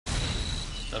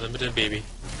Unlimited baby.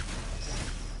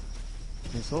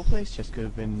 This whole place just could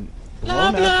have been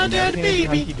Love, blown up love, and that everything is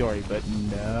baby. hunky-dory, but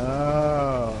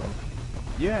no.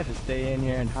 You had to stay in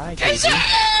here and hide.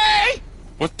 KZ!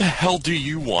 What the hell do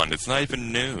you want? It's not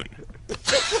even noon.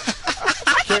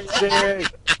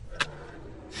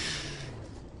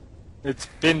 It's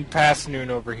been past noon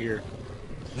over here.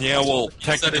 Yeah, well,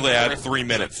 technically I have 3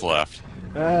 minutes left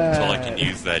until I can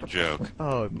use that joke.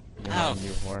 Oh, Ow. you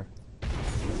whore.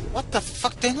 What the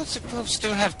fuck? They're not supposed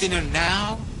to have dinner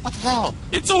now? What the hell?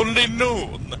 It's only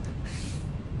noon!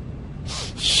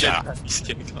 Shut He's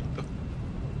getting combo.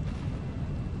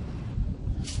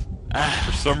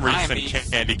 For some reason,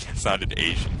 I'm Candy sounded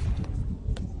Asian.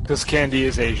 Because Candy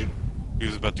is Asian. He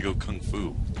was about to go kung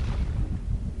fu.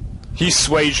 He's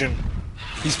Swaysian.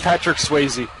 He's Patrick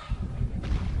Swayze.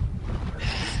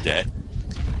 Dead.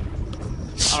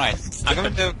 Alright, I'm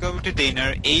going to go to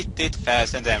dinner, eat it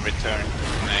fast, and then return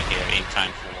here in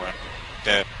time for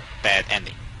the bad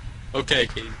ending. Okay,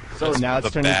 KZ. So now it's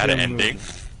The turned bad into a ending.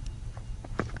 movie.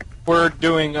 We're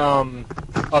doing,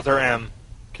 other M,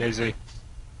 KZ.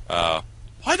 Why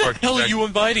the Sparky, hell are Jack- you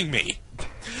inviting me?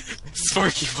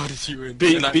 Sparky, what did you in? And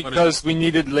I wanted- Because we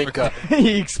needed Linka.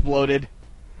 He exploded.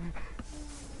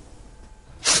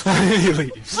 He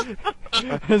leaves.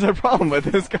 There's a problem with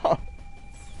this call.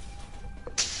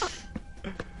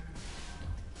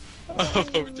 Oh,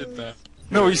 we did that.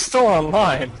 No, he's still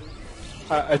online.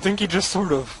 I think he just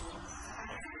sort of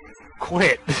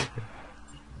quit.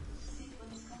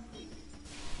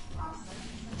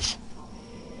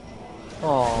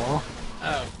 Aww.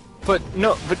 Oh. But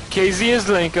KZ is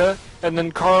Linka, and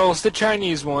then Carl's the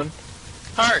Chinese one,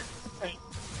 Heart!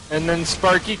 and then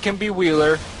Sparky can be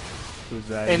Wheeler, Who's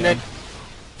that? and again? then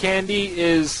Candy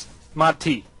is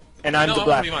Mati, and I'm No, the I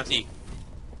black. want to be Monty.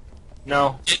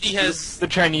 No, He has... the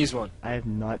Chinese one. I have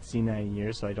not seen that in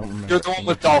years, so I don't remember. You're the one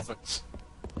with dolphins.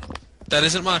 That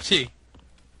isn't Monty.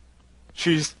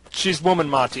 She's woman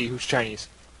Mati, who's Chinese.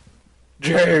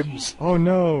 James, Oh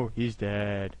no, he's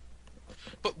dead.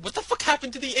 But what the fuck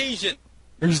happened to the Asian?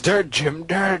 he's dead. Jim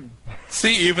dead.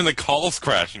 See, even the call's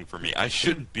crashing for me. I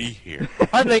shouldn't be here.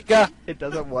 Hi, Linka. It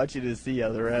doesn't want you to see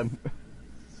other M.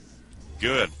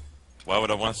 Good. Why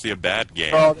would I want to see a bad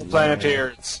game? All the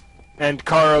Planeteers, and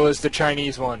Carl is the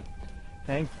Chinese one.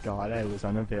 Thank God I was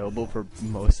unavailable for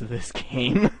most of this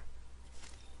game.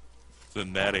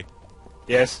 Cincinnati.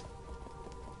 Yes.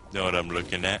 Know what I'm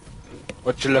looking at?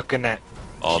 What you looking at?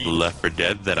 All the Left 4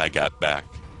 Dead that I got back.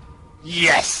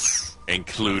 Yes.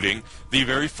 Including the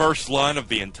very first line of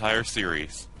the entire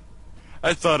series.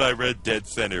 I thought I read Dead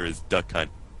Center as Duck Hunt.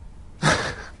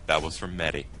 That was from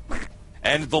Medi.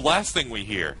 And the last thing we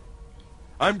hear,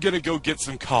 I'm gonna go get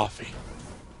some coffee.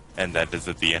 And that is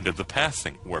at the end of the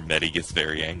passing, where Medi gets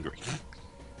very angry.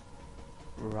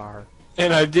 Rawr.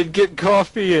 And I did get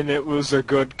coffee, and it was a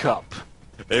good cup.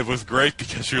 It was great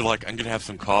because you're like, I'm gonna have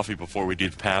some coffee before we do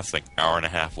the passing. Hour and a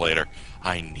half later,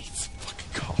 I need some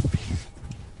fucking coffee.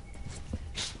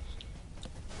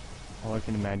 All I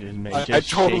can imagine is Meg I just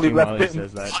totally shaking left while he it.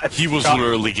 says that. He was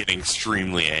literally getting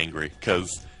extremely angry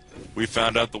because we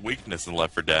found out the weakness in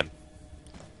Left 4 Dead.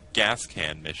 Gas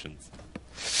can missions.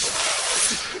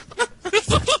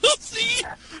 See?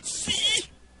 See?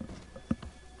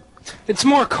 It's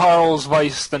more Carl's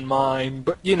vice than mine,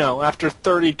 but you know, after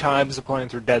 30 times of playing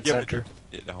through Dead Yeah, Center.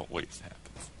 but it always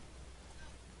happens.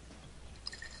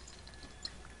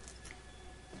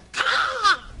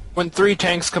 When 3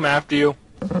 tanks come after you,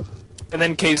 and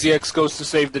then KZX goes to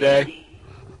save the day.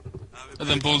 And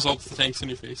then blows up the tanks in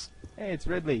your face. Hey, it's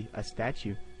Ridley, a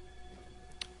statue.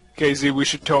 KZ, we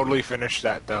should totally finish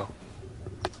that, though.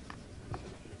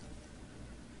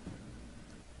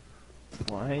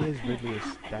 Why is Ridley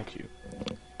a statue?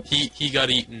 He got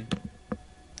eaten.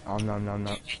 Nom nom nom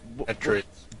nom. Metroid.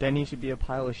 Then he should be a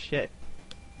pile of shit.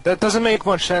 That doesn't make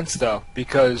much sense, though,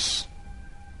 because,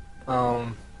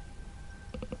 No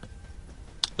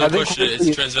I think bullshit, it's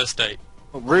Ridley- transvestite.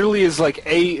 Ridley is like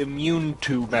A, immune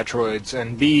to Metroids,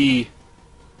 and B,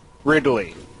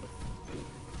 Ridley.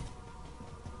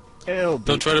 Ew,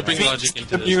 Don't try to bring beat logic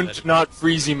into this. Immune Ed. to not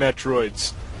freezy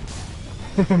Metroids.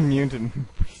 that. Immune to...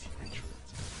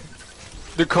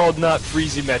 They're called not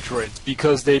freezy Metroids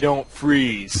because they don't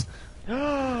freeze.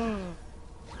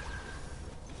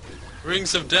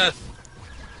 Rings of Death.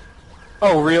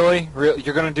 Oh, really?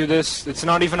 You're gonna do this? It's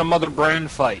not even a Mother Brain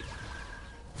fight.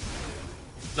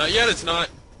 Not yet, it's not.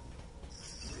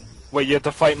 Wait, you have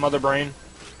to fight Mother Brain?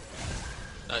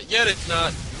 Not yet, it's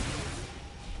not.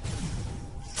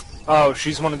 Oh,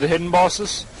 she's one of the hidden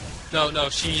bosses? No,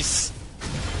 she's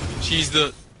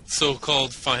the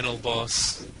so-called final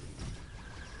boss.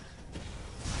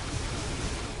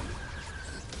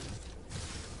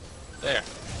 There.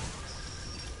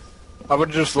 I would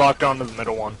have just locked onto the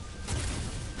middle one.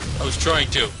 I was trying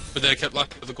to, but then I kept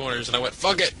locking to the corners, and I went,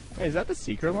 fuck it! Hey, is that the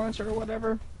secret launcher or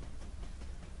whatever?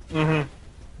 Mm-hmm.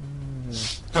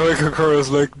 I like how Carl's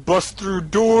like, bust through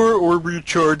door or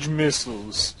recharge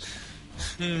missiles.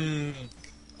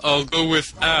 I'll go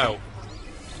with ow.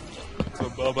 So,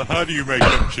 Bubba, how do you make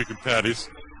them chicken patties?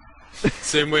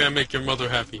 Same way I make your mother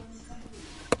happy.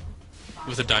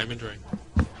 With a diamond ring.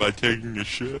 By taking a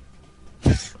shit?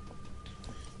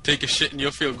 Take a shit and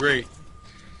you'll feel great.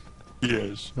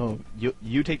 Yes. No,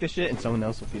 you take the shit and someone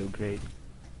else will feel great.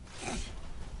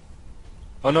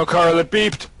 Oh no, Carl, it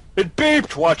beeped! It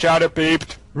beeped! Watch out, it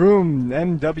beeped! Room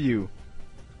MW.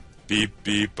 Beep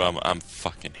beep. I'm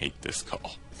fucking hate this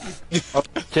call. Oh,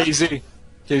 KZ.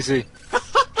 KZ.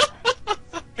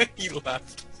 He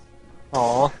laughed.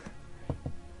 Aw.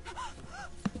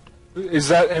 Is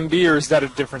that MB or is that a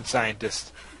different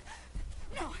scientist?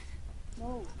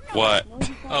 What?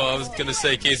 Oh, I was gonna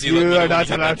say, Casey, You let me know are when not you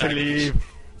get allowed that to package. leave.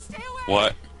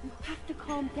 What? Have to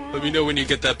calm down. Let me know when you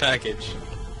get that package.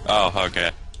 Oh,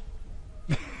 okay.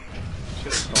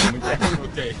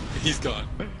 Okay, he's gone.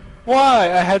 Why?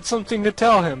 I had something to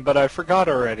tell him, but I forgot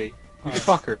already. You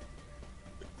fucker.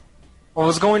 I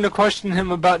was going to question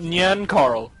him about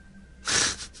NyanCarl.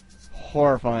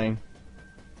 Horrifying.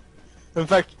 In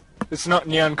fact, it's not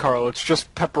NyanCarl, it's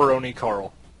just Pepperoni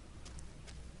Carl.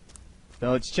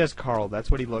 No, it's just Carl. That's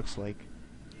what he looks like.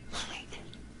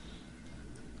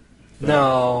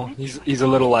 No, he's a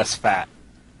little less fat.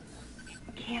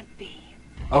 Can't be.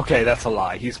 Okay, that's a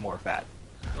lie. He's more fat.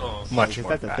 Oh. Much Because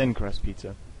more that's a fat. thin crust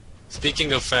pizza.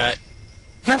 Speaking of fat,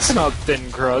 That's not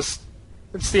thin crust.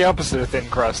 It's the opposite of thin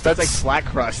crust. That's like flat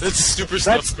crust. that's super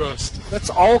That's- stuffed crust. That's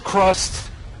all crust,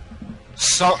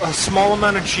 a small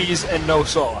amount of cheese, and no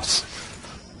sauce.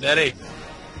 Daddy,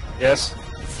 Yes?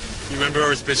 you remember I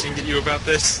was bitching at you about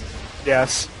this?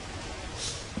 Yes.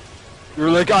 You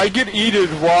were like, I get eated,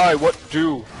 why? What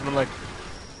do? And I'm like,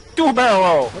 do a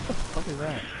barrel! What the fuck is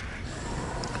that?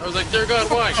 I was like, dear God,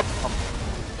 why?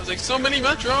 I was like, so many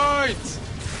Metroids!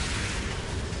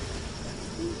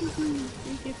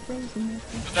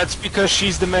 That's because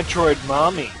she's the Metroid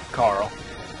mommy, Carl.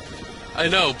 I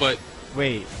know, but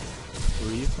Wait. Who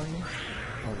are you fighting?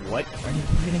 Or what are you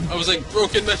fighting? I was like,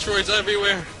 broken Metroids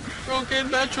everywhere! Broken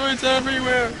Metroids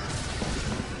everywhere!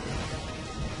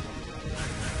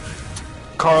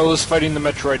 Carl is fighting the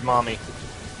Metroid mommy.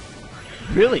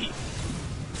 Really?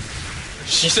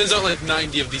 She sends out like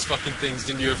 90 of these fucking things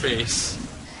into your face.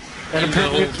 And And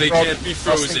apparently no, they they're all can't be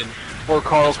frozen. Or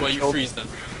Carl That's why you killed- freeze them.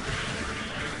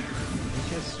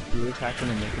 You just screw attacking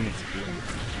and making it speed.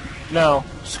 No,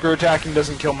 screw attacking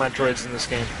doesn't kill Metroids in this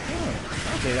game.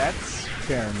 Oh, okay, that's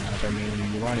fair enough. I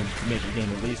mean, you want to make the game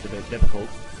at least a bit difficult.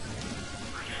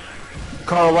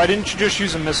 Carl, why didn't you just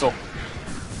use a missile?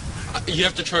 You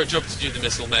have to charge up to do the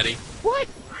missile, Maddie. What?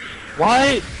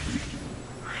 Why?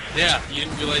 Yeah, you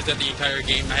didn't realize that the entire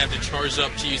game I have to charge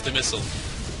up to use the missile.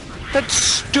 That's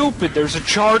stupid. There's a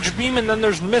charge beam and then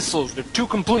there's missiles. They're two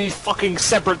completely fucking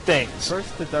separate things.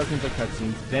 First the dozens of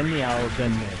cutscenes, then the owl,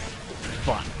 then this.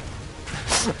 Fuck.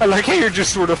 I like how you're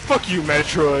just sort of, fuck you,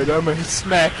 Metroid. I'm gonna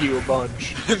smack you a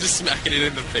bunch. I'm just smacking it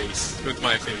in the face with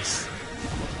my face.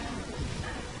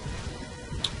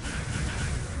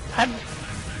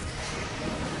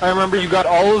 I remember you got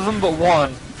all of them but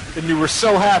one, and you were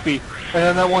so happy, and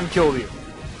then that one killed you.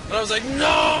 And I was like,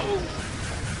 no!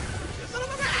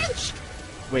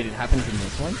 Wait, it happens in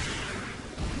this one?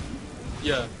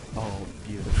 Yeah. Oh,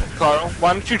 beautiful. Carl,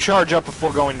 why don't you charge up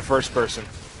before going to first person?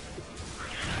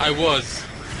 I was.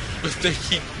 But they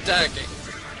keep attacking.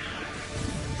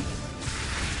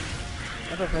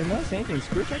 Although if I notice anything,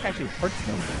 screw attack actually hurts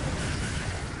them.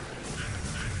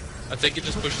 I think it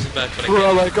just pushes him back, but I We're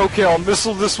all can't. like, okay, I'll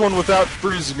missile this one without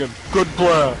freezing him. Good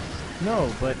plan. No,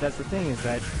 but that's the thing, is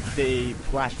that they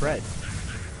flash red.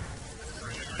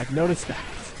 I've noticed that.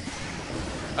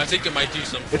 I think it might do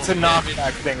some It's a form of damage.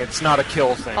 knockback thing, it's not a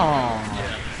kill thing. Aww.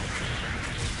 Yeah.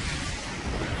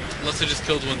 Unless I just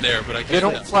killed one there, but I can't. They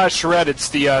don't tell. flash red, it's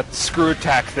the screw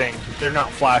attack thing. They're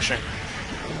not flashing.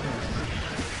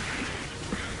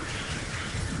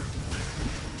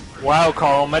 Wow,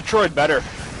 Carl, Metroid better.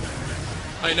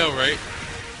 I know, right?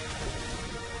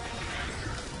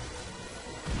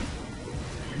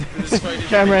 This fight is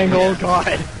Camera really- angle,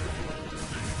 god.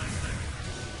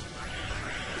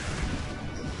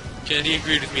 Candy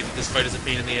agreed with me that this fight is a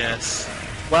pain in the ass.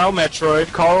 Wow,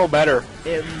 Metroid, Carl better.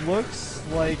 It looks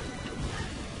like...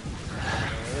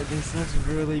 this looks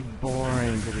really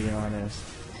boring, to be honest.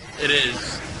 It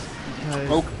is. Because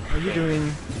Okay. are you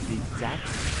doing the exact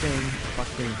same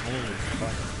fucking holy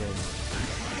fuck thing?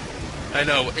 I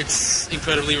know, it's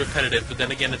incredibly repetitive, but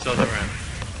then again, it's all around.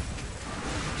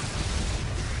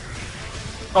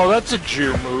 Oh, that's a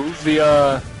Jew move.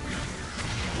 The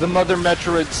Mother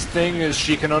Metroid's thing is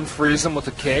she can unfreeze him with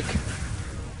a kick.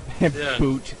 Yeah.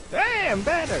 Boot. Damn,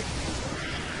 better.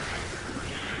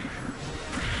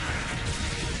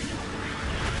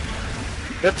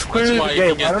 That's clearly why the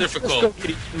game. it gets Why don't you just difficult. go get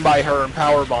eaten by her and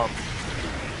powerbomb?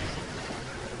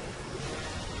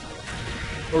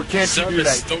 Or can't you do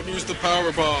Samus, that? don't use the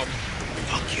power bomb.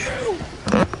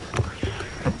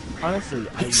 Honestly,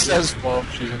 I It wish, says, well,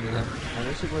 she's into that. I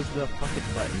wish it was the pocket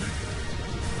button.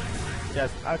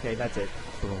 Yes, okay, that's it.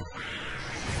 Boom.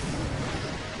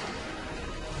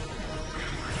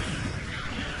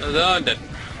 London.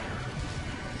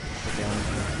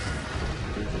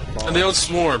 Okay, And they all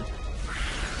swarm.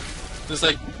 It's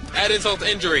like, add insult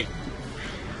to injury.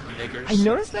 Niggers. I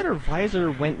noticed that her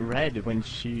visor went red when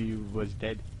she was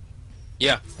dead.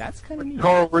 Yeah, That's kind of neat.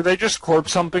 Carl, were they just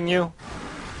corpse humping you?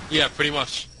 yeah, pretty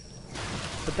much.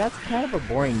 But that's kind of a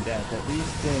boring death, at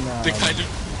least in,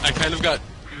 I kind of got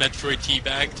Metroid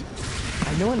teabagged.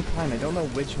 I know in Prime, I don't know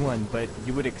which one, but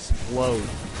you would explode.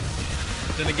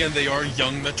 Then again, they are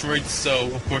young Metroids, so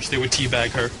of course they would teabag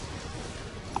her.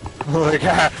 Like,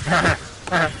 I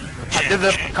did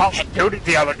this for Call of Duty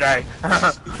the other day.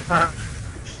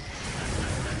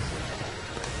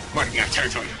 Marking our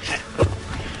territory.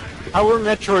 How were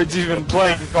Metroids even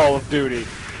playing Call of Duty?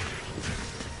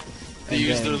 They And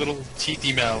use then- their little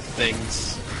teethy mouth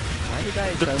things. Why did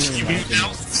I Their suddenly teethy imagine this?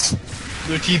 mouths.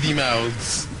 Their teethy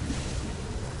mouths.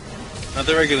 Not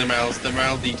the regular mouths, the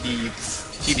mouthy teeths.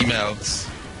 Teethy mouths.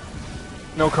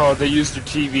 No, Carl, they use their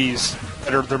TVs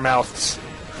that are their mouths.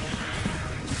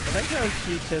 I like how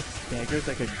she just staggers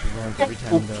like a drunk every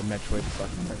time the Metroid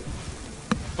fucking her.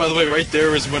 By the way, right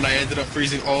there is when I ended up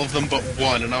freezing all of them but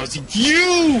one, and I was like,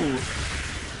 you!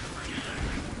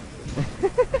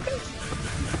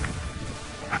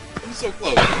 I'm so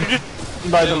close.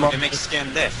 By the So, mo- the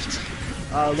Mexican left.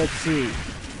 Let's see.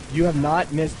 You have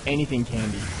not missed anything,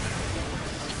 Candy.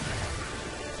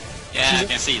 Yeah, I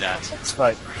can see that. It's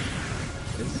fine.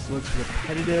 This looks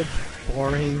repetitive,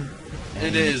 boring. It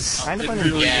and is. Kind of It under-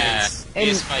 really Yeah, is.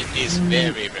 this fight is very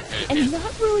and repetitive.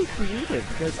 not really creative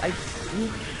because I've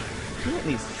seen at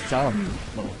least some.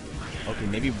 Well, okay,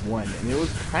 maybe one, and it was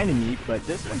kind of neat. But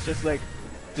this one's just like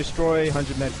destroy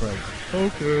 100 Metroids.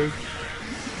 Okay.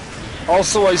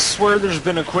 Also, I swear there's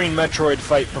been a Queen Metroid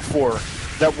fight before.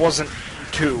 That wasn't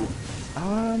 2.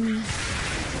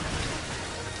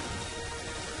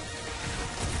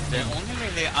 The only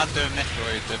really other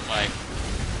Metroid fight,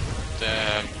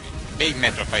 the big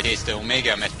Metroid fight is the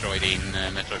Omega Metroid in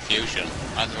Metroid Fusion.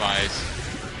 Otherwise,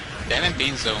 there haven't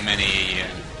been so many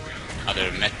other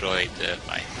Metroid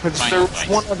fights. But there was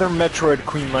one other Metroid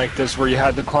Queen like this where you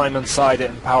had to climb inside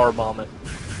it and powerbomb it.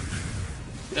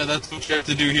 Yeah, that's what you have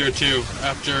to do here too.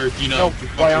 After, you No, know...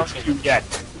 why aren't you yet?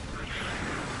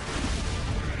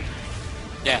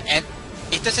 Yeah, and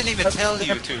it doesn't even That's tell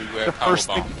you the to first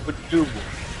thing powerbomb. you would do.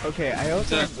 Okay, I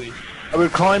also. Exactly. I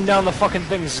would climb down the fucking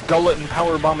thing's gullet and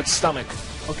powerbomb its stomach.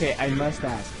 Okay, I must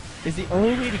ask. Is the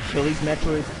only way to kill these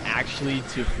Metroids actually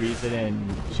to freeze it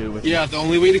and shoot it with Yeah, the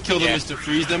only way to kill them Yeah. is to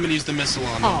freeze them and use the missile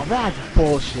on them. Oh, that's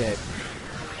bullshit.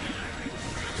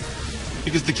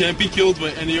 Because they can't be killed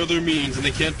by any other means, and they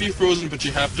can't be frozen, but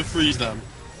you have to freeze them.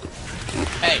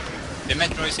 Hey, the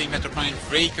Metroids in Metro Prime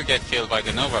 3 could get killed by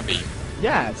the Nova Beam.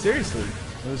 Yeah, seriously.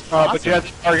 It was awesome. But you have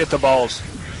to target the balls.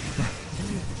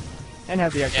 And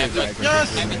have the actual Yeah, but, diagram.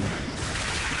 I mean,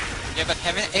 yeah, but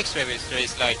having X-ray visitor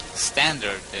is like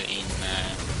standard in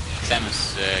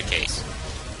Samus case.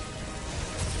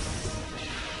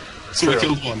 So I True.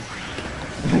 killed one.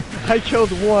 I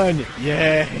killed one!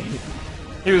 Yay!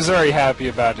 He was very happy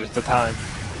about it at the time.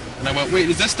 And I went, wait,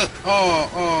 is this the...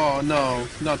 Oh, no,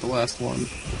 not the last one.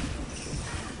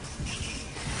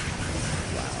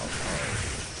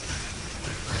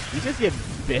 You just get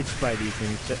bitched by these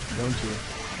things, don't you?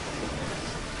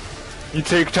 You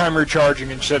take time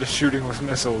recharging instead of shooting with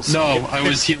missiles. No, I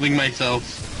was healing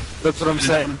myself. That's what I'm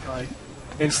saying.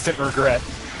 Instant regret.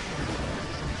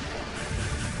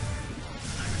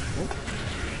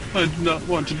 I do not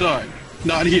want to die.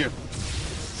 Not here.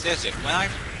 Seriously, when I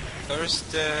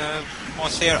first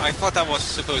was here, I thought I was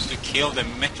supposed to kill the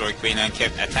Metroid Queen and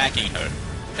kept attacking her.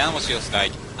 Then I was just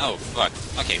like, oh fuck,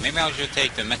 okay, maybe I should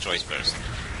take the Metroids first.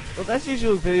 Well, that's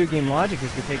usually video game logic,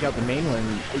 is to take out the main one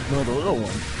and ignore the little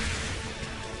one.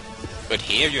 But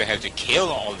here you have to kill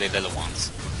all the little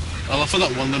ones. I love for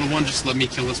that one little one just let me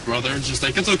kill his brother. It's just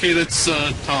like, it's okay, that's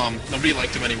Tom. Nobody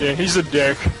liked him anyway. Yeah, he's a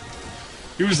dick.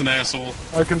 He was an asshole.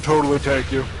 I can totally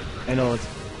take you. I know,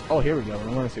 Oh, here we go. I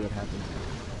want to see what happens.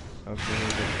 Okay.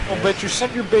 Oh, but you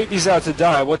sent your babies out to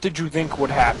die. What did you think would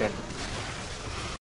happen?